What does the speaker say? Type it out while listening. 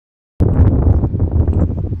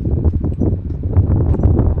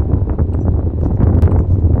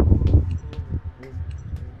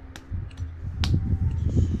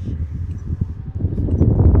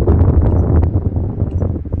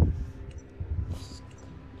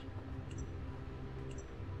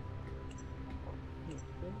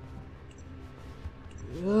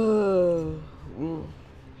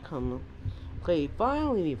Okay,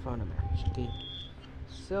 finally we found a match. Okay,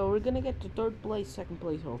 so we're gonna get to third place, second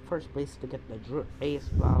place, or first place to get the ace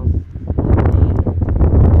valve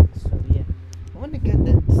eliminator. So yeah, I want to get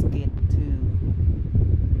that skin too.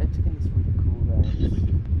 That skin is really cool, guys.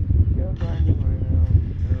 If you're grinding right now,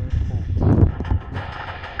 you're cool.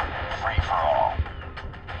 Free for all.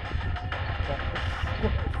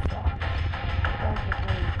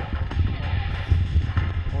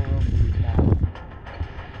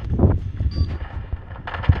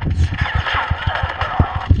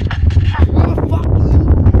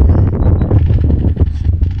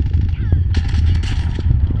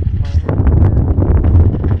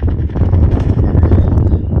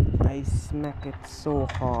 Smack it so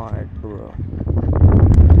hard, bro.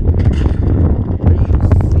 Are you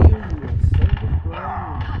serious? I'm just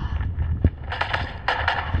grinding.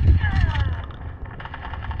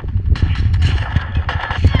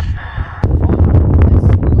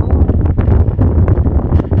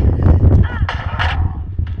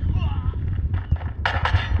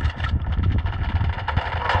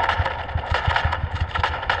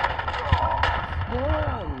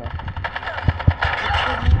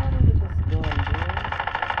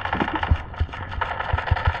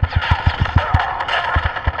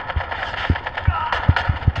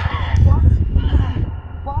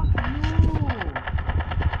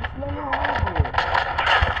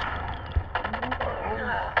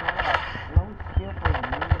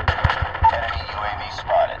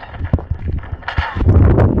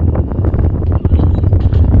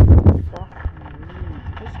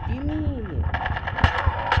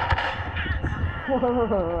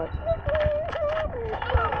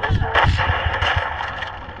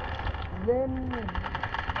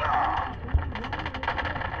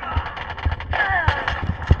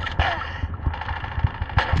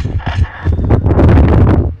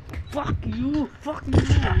 Fuck you,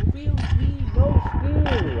 real me, no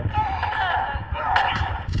skill.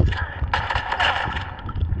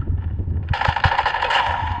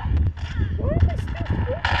 Why am I still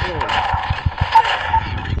flipping?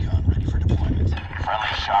 Recon ready for deployment.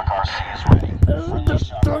 Friendly Shock RC is ready. Friendly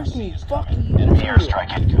Shock RC is Fuck coming. you. Enemy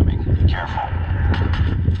airstrike incoming. Be careful.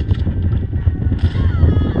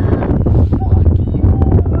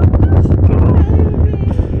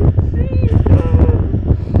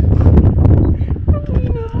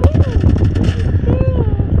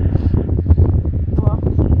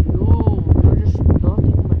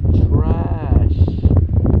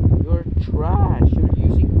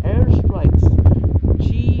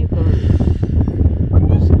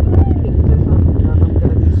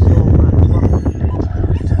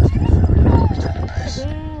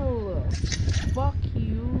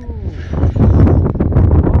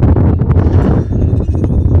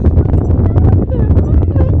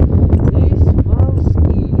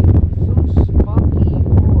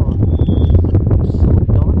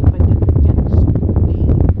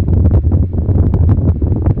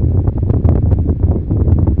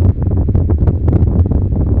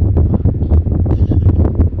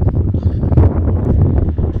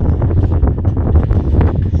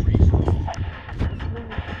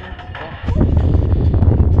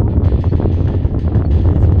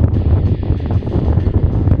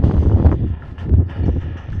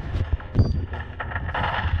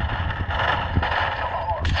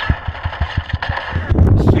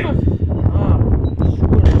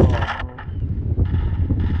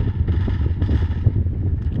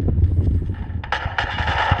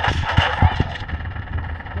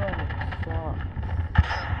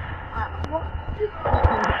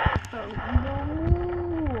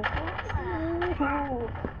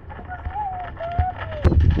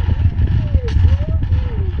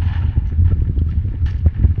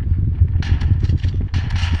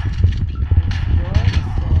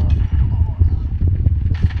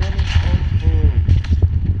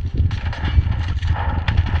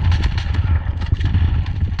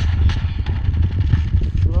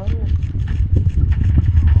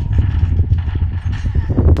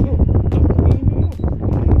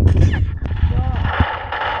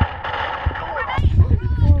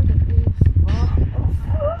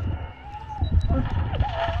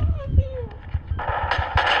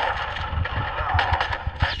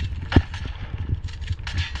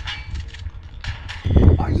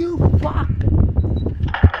 Are you fucked?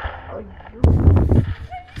 Are you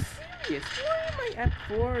serious? Why am I at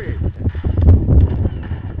forward?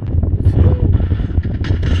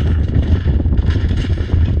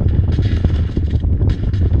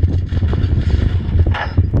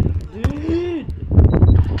 Dude!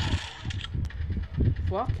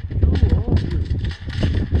 Fuck you, all of you.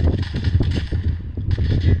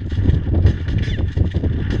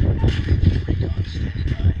 Recon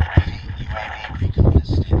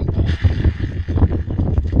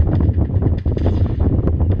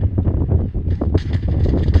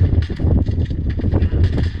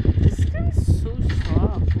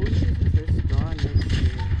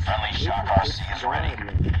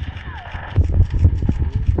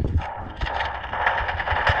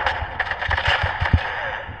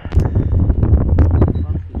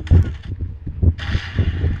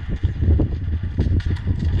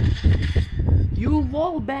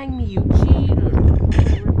bang me, you cheater!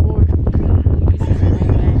 I'll report you. Who uses wall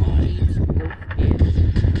bang cheats no skin.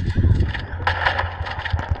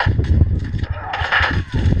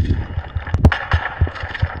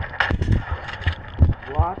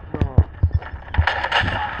 What the?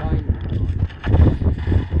 Finally.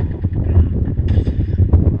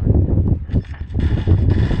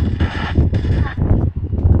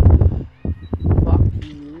 Fuck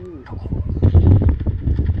you.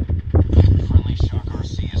 Friendly Shock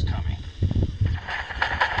RC is coming.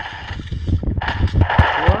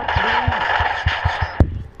 What, dude?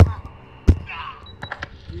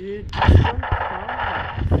 Dude, this one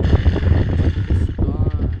sucks. Like this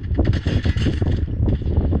gun.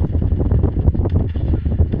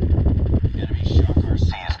 Enemy Shock RC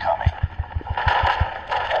is coming.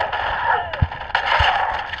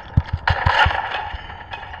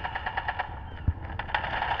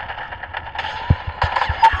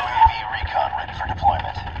 UAV recon ready for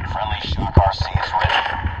deployment. Friendly Shock RC is ready.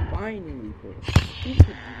 Finally, bro.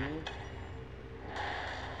 Stupid, man.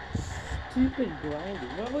 Stupid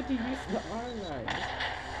grinding. Why would you use the R9?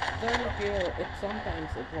 Don't feel it sometimes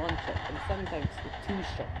it's one shot and sometimes it's two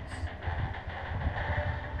shots.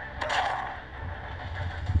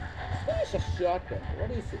 This is a shotgun.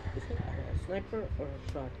 What is it? Is it a sniper or a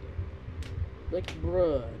shotgun? Like,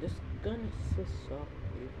 bruh, this gun is so soft,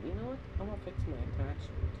 dude. You know what? I'm gonna fix my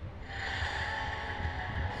attachment.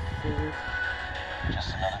 So,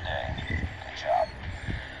 Just another day. Good job.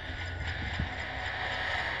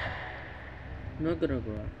 I'm not gonna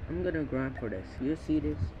grind. I'm gonna grind for this. You see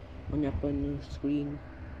this on your screen?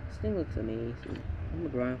 This thing looks amazing. I'm gonna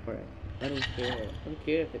grind for it. I don't care. I don't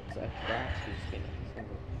care if it's a flashy skin.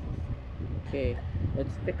 Okay,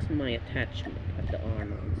 let's fix my attachment at the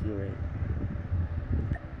R9-0.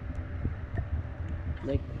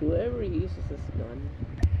 Like, whoever uses this gun,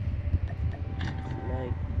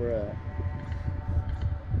 like, bruh.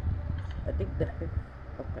 I think the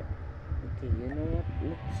okay. Okay, you know what?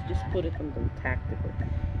 Let's just put it on the tactical,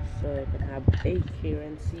 so I can have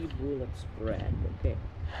accuracy bullet spread. Okay,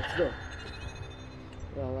 let's go.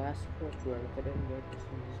 The last part where I couldn't get this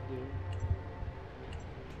in this game.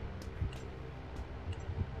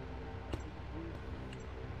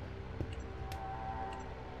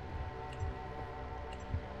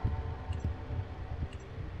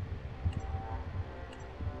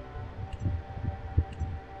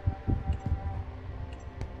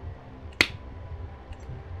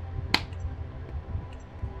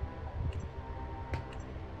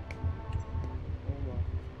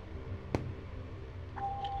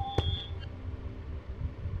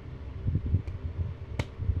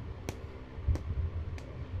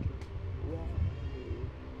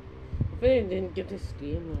 If I didn't get this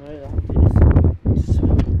game right after this,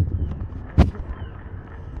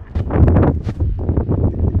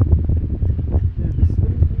 dude, this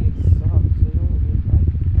game really sucks. I don't really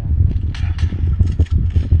like that.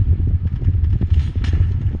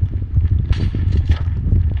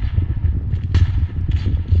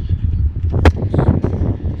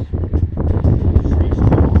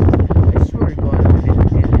 I swear to God, I didn't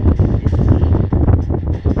get it.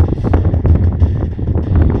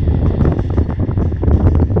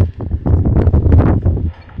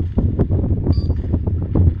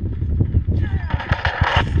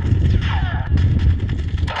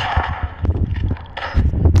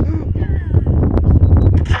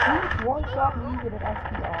 One shot me with an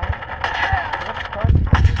SPR. Let's start with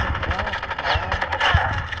this one.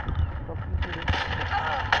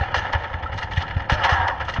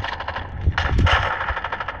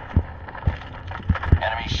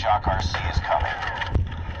 Enemy Shock RC is coming.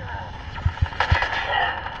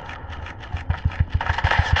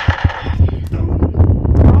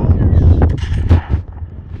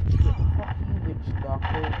 Fuck you, bitch,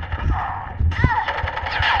 doctor.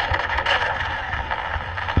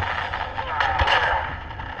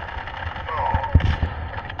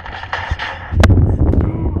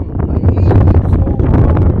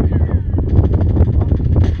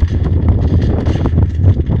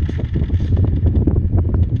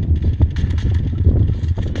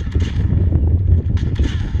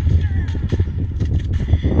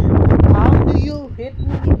 How do you hit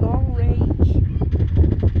me long range?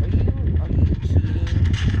 Are you cheating?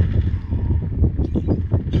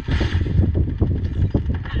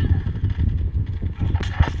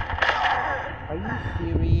 Are you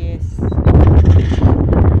serious?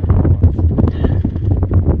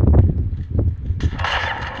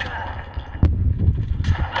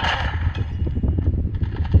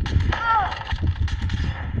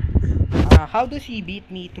 How does he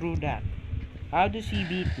beat me through that? How does he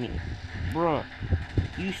beat me? Bruh,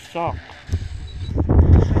 you suck.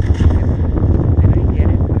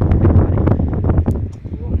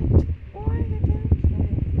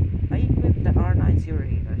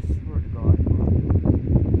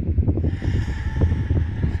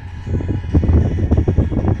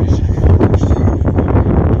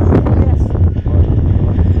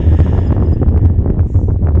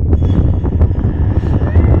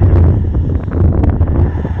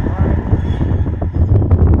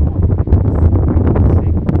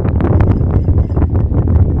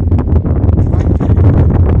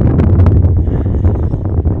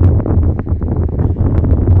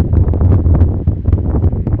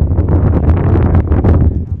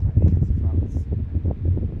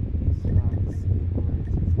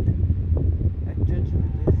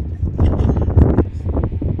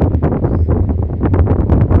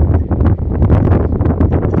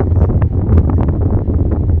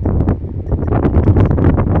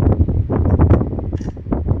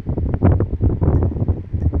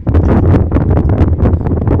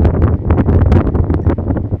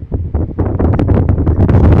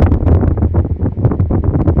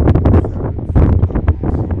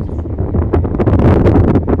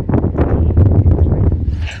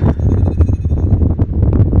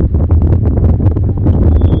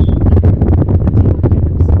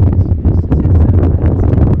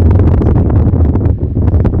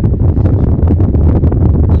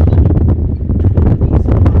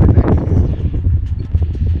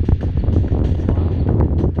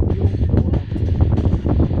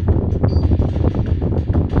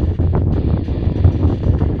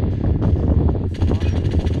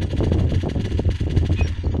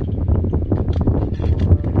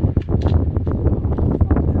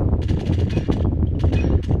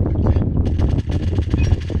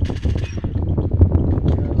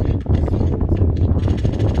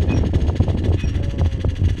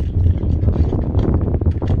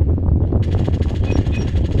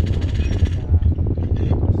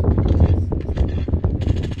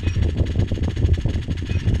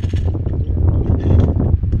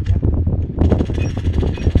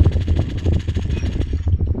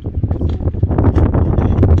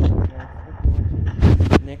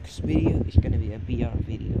 next video is gonna be a VR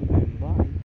video, and bye.